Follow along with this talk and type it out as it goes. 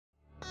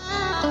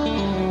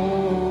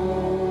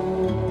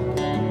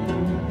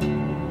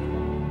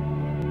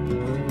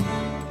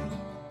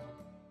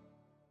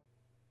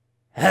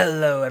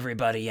Hello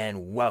everybody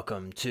and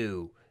welcome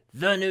to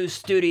the new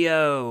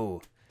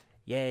studio!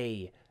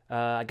 Yay.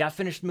 I got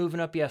finished moving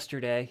up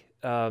yesterday.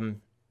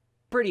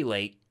 Pretty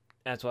late.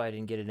 That's why I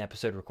didn't get an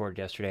episode recorded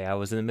yesterday. I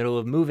was in the middle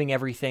of moving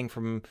everything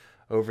from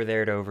over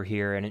there to over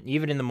here, and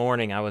even in the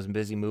morning I was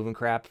busy moving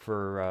crap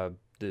for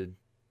the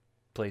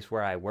place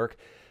where I work.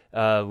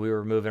 We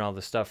were moving all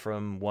the stuff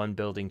from one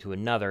building to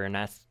another, and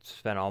I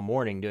spent all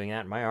morning doing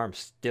that, and my arms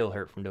still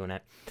hurt from doing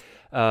that.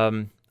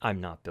 I'm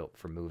not built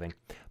for moving.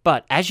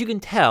 But as you can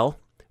tell,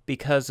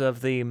 because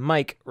of the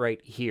mic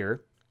right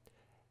here,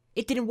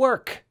 it didn't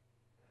work.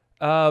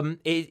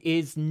 It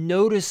is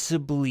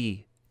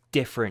noticeably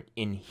different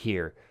in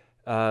here.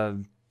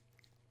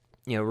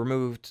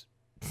 Removed.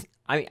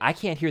 I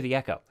can't hear the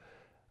echo.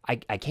 I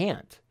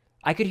can't.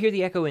 I could hear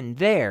the echo in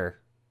there,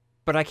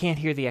 but I can't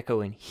hear the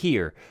echo in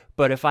here.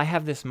 But if I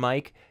have this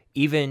mic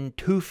even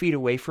 2 feet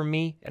away from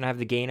me and I have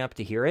the gain up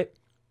to hear it,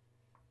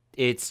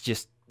 it's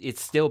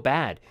still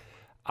bad.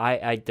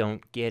 I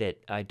don't get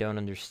it. I don't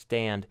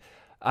understand.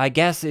 I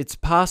guess it's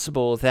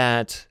possible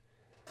that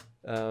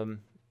the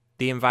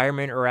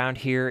environment around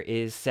here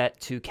is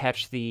set to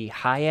catch the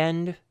high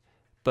end,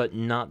 but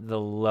not the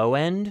low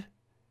end.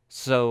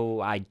 So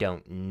I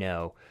don't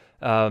know.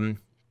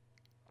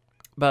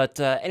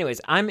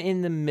 Anyways, I'm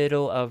in the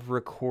middle of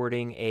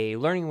recording a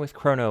Learning with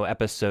Chrono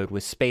episode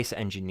with space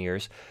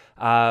engineers.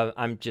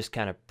 I'm just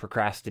kind of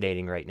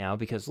procrastinating right now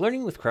because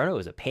Learning with Chrono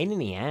is a pain in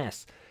the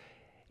ass.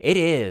 It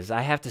is.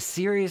 I have to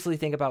seriously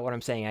think about what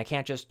I'm saying. I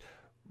can't just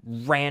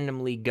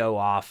randomly go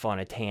off on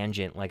a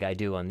tangent like I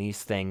do on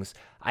these things.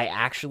 I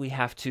actually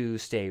have to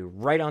stay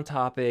right on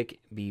topic,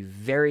 be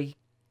very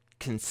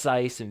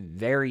concise and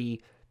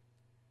very,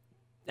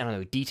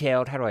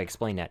 detailed. How do I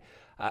explain that?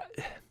 I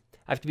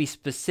have to be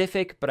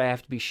specific, but I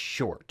have to be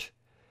short,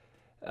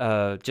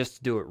 just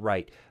to do it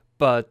right.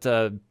 But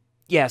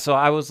yeah, so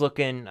I was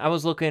looking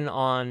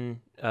on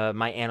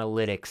my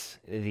analytics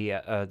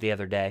the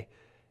other day.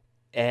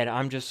 And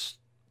I'm just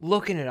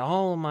looking at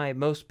all of my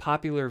most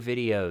popular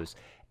videos.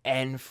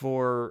 And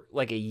for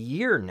like a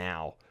year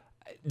now,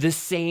 the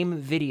same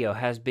video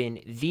has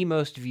been the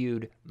most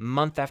viewed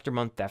month after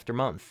month after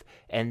month.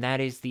 And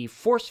that is the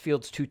force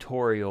fields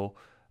tutorial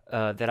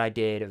that I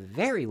did a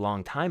very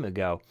long time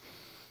ago.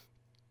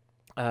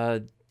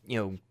 Like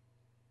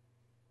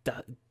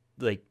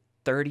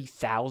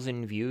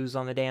 30,000 views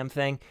on the damn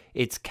thing.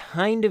 It's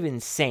kind of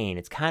insane.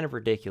 It's kind of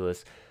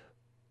ridiculous.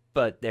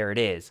 But there it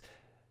is.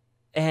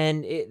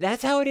 And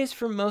that's how it is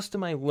for most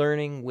of my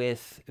learning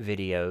with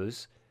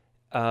videos.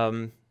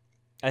 I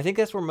think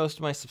that's where most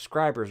of my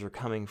subscribers are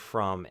coming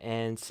from.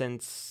 And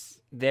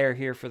since they're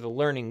here for the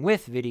learning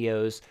with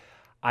videos,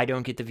 I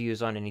don't get the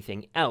views on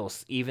anything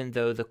else, even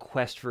though the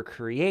quest for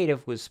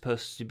creative was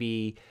supposed to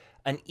be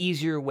an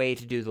easier way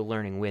to do the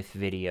learning with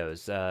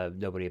videos.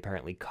 Nobody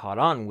apparently caught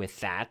on with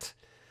that.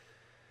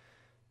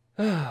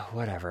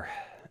 Whatever.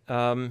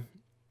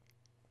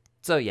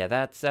 So yeah,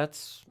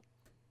 that's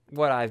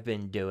what I've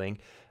been doing.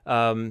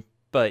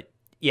 But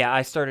yeah,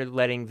 I started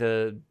letting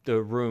the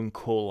room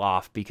cool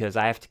off because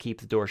I have to keep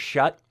the door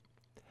shut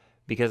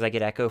because I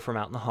get echo from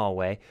out in the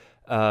hallway.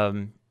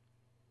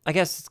 I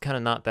guess it's kind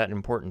of not that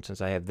important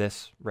since I have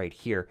this right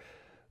here.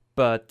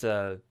 But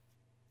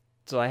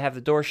so I have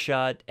the door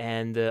shut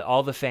and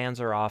all the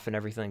fans are off and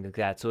everything like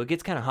that. So it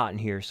gets kind of hot in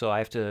here. So I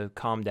have to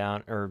calm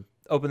down or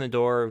open the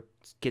door,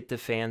 get the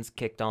fans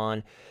kicked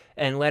on,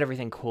 and let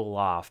everything cool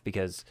off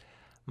because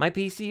my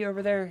PC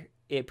over there,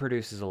 it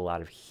produces a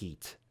lot of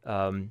heat.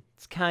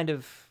 It's kind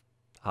of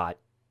hot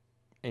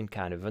and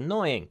kind of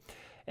annoying,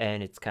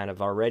 and it's kind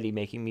of already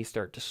making me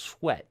start to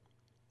sweat.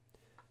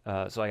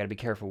 So I gotta be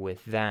careful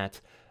with that.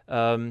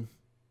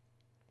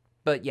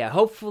 But yeah,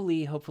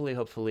 hopefully,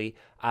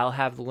 I'll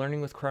have the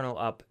Learning with Chrono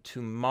up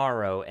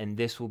tomorrow, and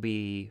this will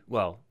be,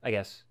 well, I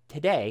guess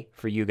today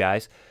for you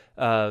guys.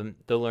 The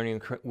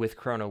Learning with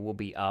Chrono will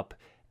be up,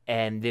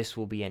 and this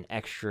will be an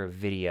extra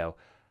video,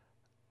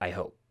 I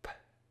hope.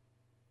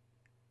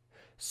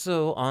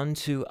 So on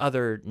to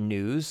other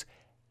news.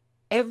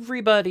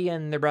 Everybody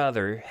and their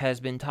brother has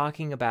been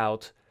talking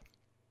about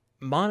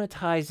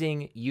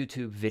monetizing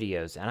YouTube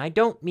videos. And I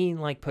don't mean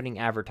like putting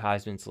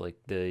advertisements like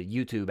the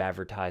YouTube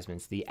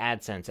advertisements, the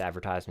AdSense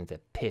advertisements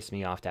that piss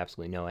me off to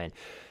absolutely no end.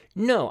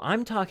 No,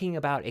 I'm talking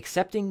about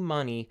accepting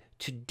money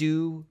to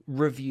do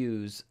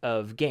reviews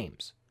of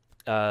games.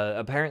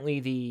 Apparently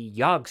the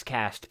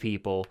Yogscast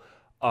people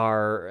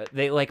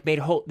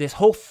made this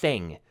whole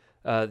thing.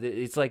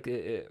 It's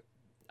like...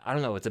 I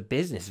don't know, it's a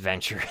business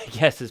venture, I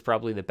guess is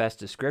probably the best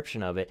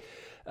description of it.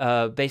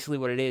 Basically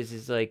what it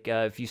is like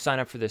if you sign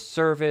up for this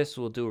service,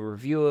 we'll do a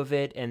review of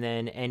it, and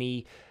then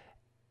any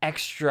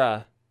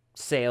extra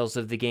sales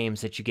of the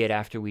games that you get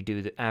after we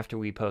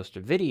post a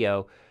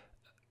video,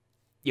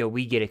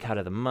 we get a cut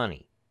of the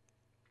money.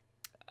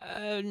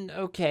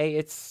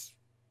 Okay,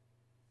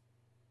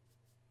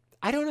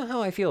 I don't know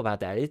how I feel about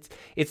that.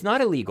 It's not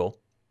illegal,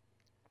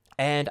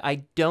 and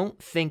I don't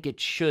think it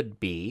should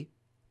be.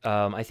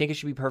 I think it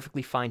should be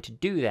perfectly fine to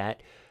do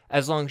that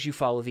as long as you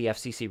follow the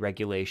FCC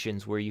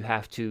regulations where you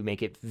have to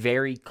make it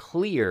very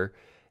clear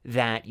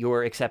that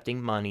you're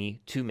accepting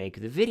money to make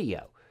the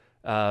video.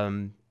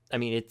 I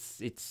mean,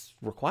 it's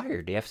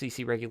required, the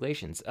FCC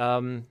regulations.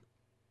 And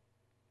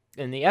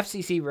the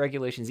FCC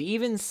regulations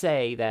even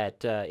say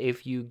that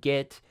if you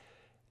get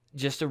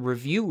just a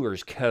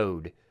reviewer's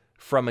code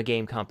from a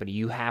game company,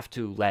 you have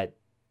to let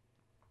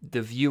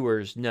the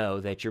viewers know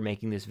that you're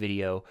making this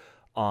video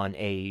on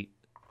a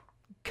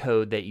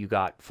code that you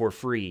got for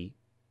free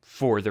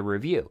for the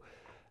review.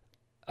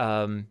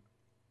 I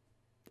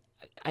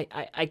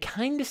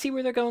kind of see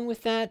where they're going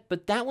with that,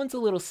 but that one's a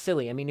little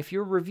silly. I mean, if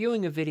you're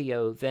reviewing a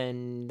video,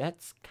 then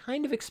that's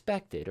kind of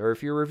expected. Or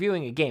if you're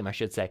reviewing a game, I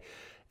should say,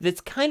 that's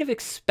kind of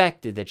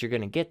expected that you're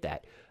going to get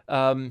that.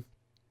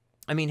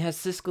 I mean, has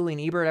Siskel and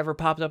Ebert ever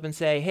popped up and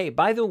say, hey,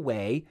 by the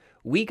way,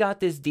 we got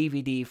this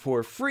DVD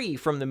for free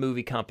from the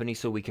movie company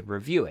so we could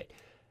review it?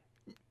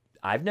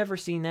 I've never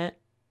seen that.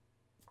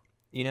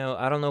 You know,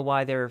 I don't know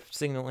why they're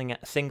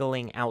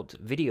singling out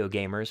video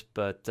gamers,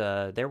 but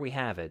there we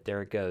have it.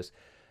 There it goes.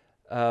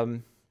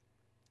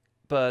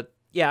 But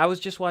yeah, I was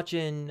just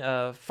watching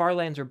Far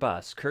Lands or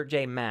Bust. Kurt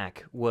J.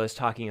 Mack was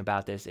talking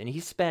about this, and he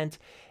spent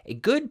a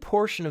good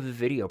portion of the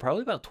video,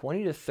 probably about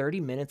 20 to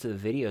 30 minutes of the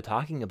video,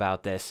 talking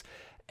about this.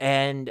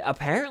 And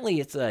apparently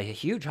it's a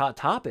huge hot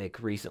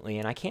topic recently,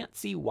 and I can't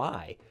see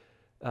why.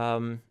 I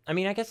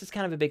mean, I guess it's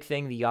kind of a big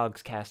thing. The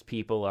Yogscast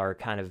people are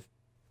kind of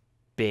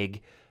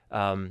big.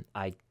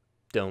 I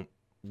don't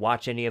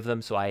watch any of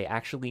them, so I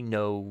actually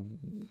know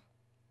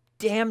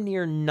damn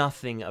near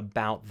nothing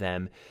about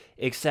them,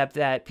 except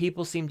that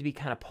people seem to be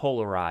kind of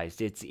polarized.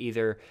 It's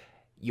either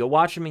you'll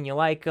watch them and you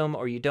like them,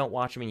 or you don't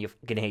watch them and you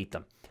fucking hate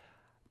them.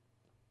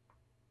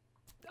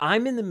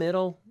 I'm in the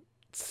middle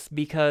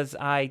because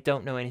I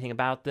don't know anything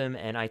about them,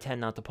 and I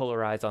tend not to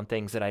polarize on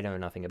things that I know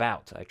nothing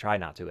about. I try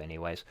not to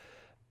anyways.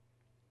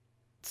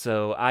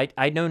 So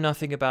I know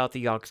nothing about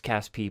the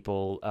Yogscast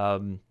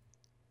people.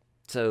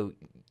 So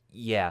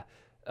yeah.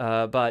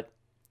 But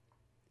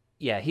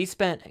yeah, he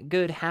spent a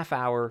good half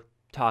hour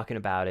talking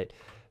about it.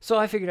 So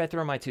I figured I'd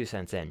throw my 2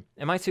 cents in.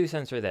 And my 2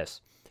 cents are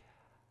this.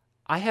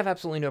 I have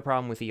absolutely no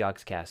problem with the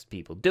Yogscast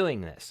people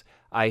doing this.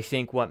 I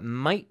think what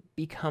might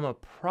become a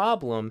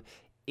problem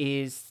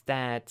is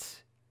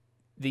that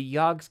the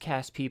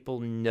Yogscast people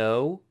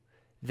know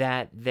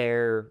that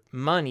their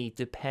money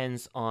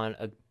depends on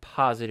a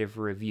positive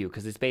review,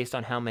 because it's based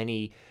on how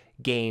many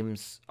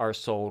games are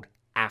sold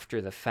after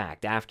the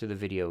fact, after the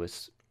video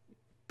is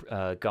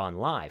gone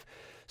live.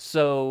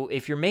 So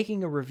if you're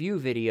making a review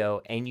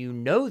video and you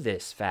know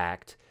this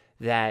fact,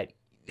 that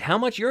how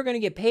much you're going to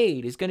get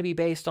paid is going to be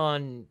based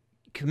on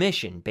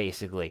commission,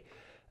 basically.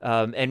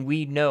 And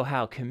we know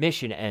how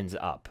commission ends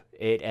up.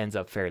 It ends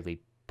up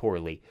fairly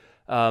poorly.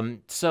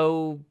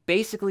 So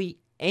basically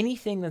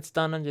anything that's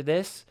done under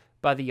this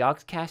by the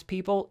Yogscast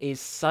people is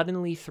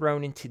suddenly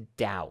thrown into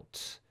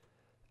doubt.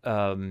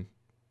 And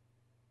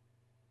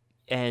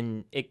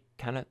it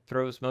kind of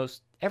throws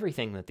most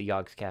everything that the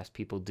Yogscast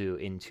people do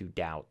into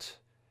doubt.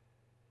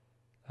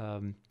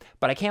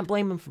 But I can't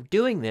blame them for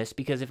doing this,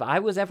 because if I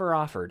was ever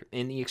offered,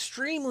 in the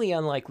extremely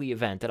unlikely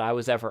event that I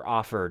was ever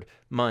offered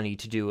money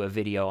to do a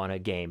video on a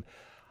game,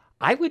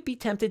 I would be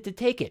tempted to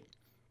take it.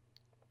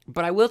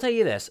 But I will tell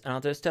you this, and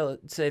I'll just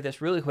say this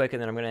really quick, and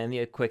then I'm going to end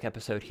the quick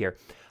episode here.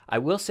 I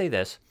will say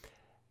this.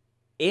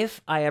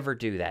 If I ever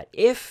do that,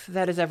 if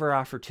that is ever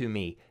offered to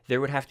me,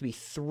 there would have to be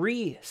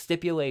 3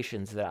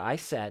 stipulations that I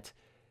set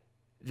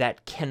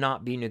that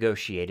cannot be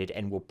negotiated,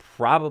 and will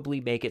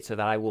probably make it so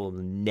that I will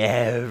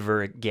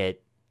never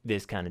get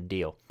this kind of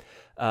deal.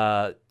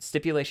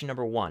 Stipulation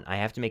number 1, I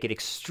have to make it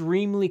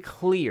extremely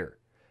clear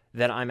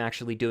that I'm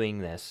actually doing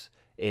this,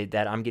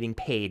 that I'm getting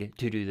paid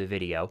to do the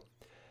video.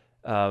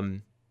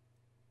 And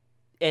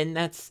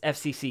that's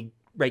FCC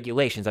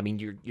regulations. I mean,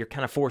 you're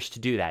kind of forced to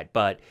do that,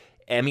 but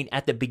I mean,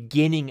 at the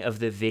beginning of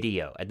the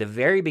video, at the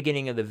very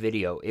beginning of the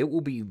video, it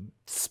will be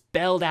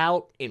spelled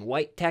out in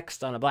white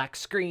text on a black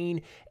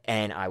screen,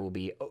 and I will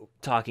be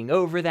talking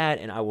over that,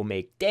 and I will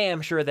make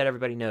damn sure that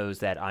everybody knows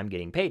that I'm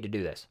getting paid to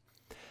do this.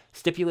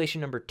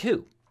 Stipulation number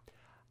 2,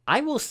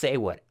 I will say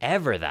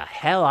whatever the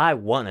hell I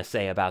want to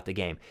say about the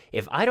game.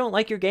 If I don't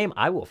like your game,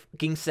 I will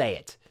fucking say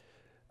it.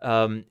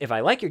 If I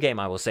like your game,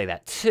 I will say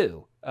that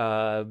too.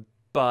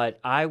 But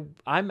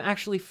I'm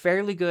actually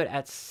fairly good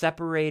at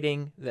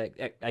separating,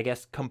 I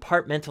guess,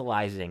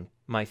 compartmentalizing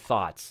my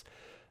thoughts.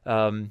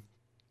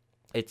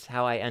 It's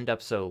how I end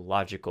up so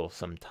logical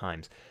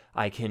sometimes.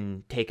 I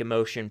can take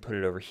emotion, put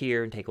it over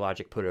here, and take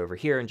logic, put it over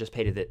here, and just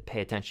pay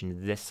attention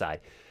to this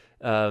side.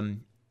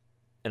 And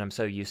I'm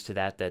so used to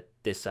that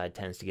this side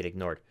tends to get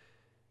ignored.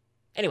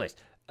 Anyways,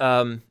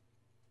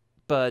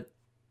 but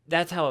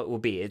that's how it will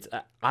be.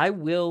 I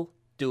will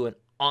do an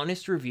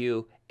honest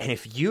review, and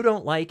if you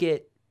don't like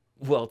it,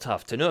 well,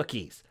 tough to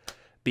nookies,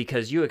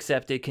 because you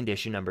accepted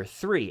condition number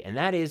 3, and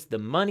that is the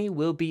money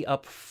will be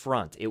up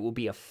front. It will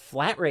be a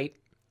flat rate,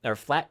 or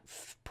flat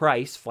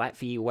price, flat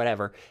fee,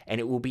 whatever, and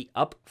it will be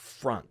up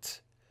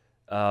front.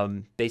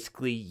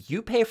 Basically,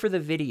 you pay for the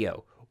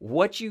video.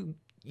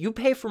 you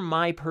pay for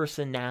my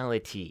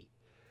personality.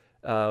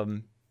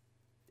 And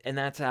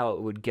that's how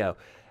it would go.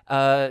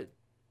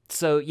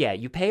 So yeah,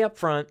 you pay up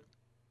front,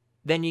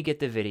 then you get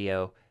the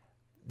video.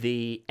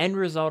 The end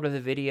result of the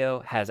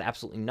video has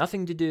absolutely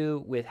nothing to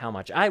do with how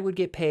much I would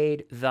get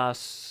paid.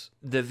 Thus,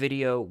 the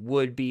video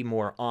would be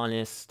more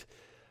honest.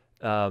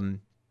 But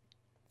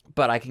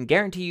I can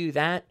guarantee you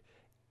that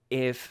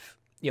if,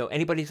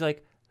 anybody's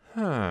like,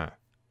 I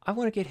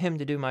want to get him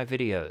to do my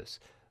videos.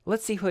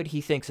 Let's see what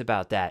he thinks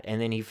about that.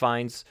 And then he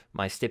finds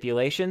my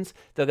stipulations.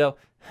 They'll go,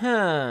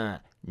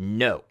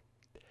 no.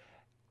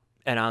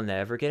 And I'll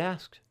never get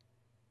asked.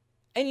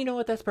 And you know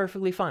what? That's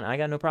perfectly fine. I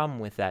got no problem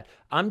with that.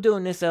 I'm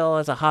doing this all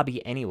as a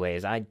hobby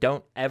anyways. I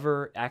don't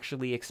ever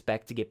actually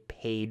expect to get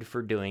paid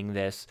for doing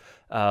this.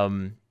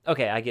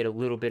 Okay, I get a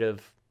little bit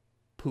of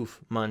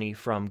poof money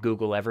from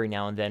Google every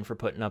now and then for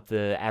putting up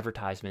the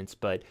advertisements,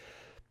 but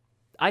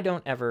I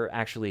don't ever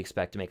actually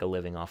expect to make a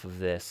living off of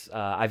this.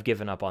 I've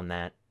given up on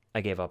that.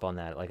 I gave up on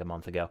that like a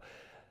month ago.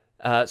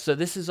 So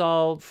this is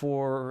all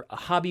for a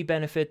hobby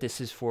benefit.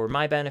 This is for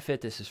my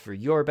benefit. This is for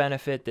your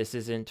benefit. This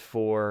isn't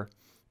for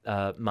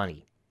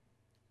money.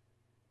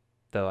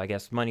 Though I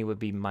guess money would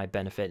be my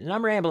benefit. And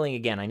I'm rambling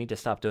again. I need to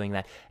stop doing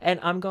that. And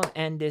I'm going to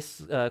end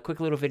this quick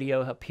little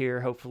video up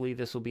here. Hopefully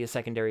this will be a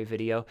secondary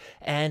video.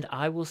 And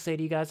I will say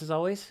to you guys, as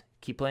always,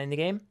 keep playing the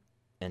game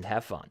and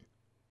have fun.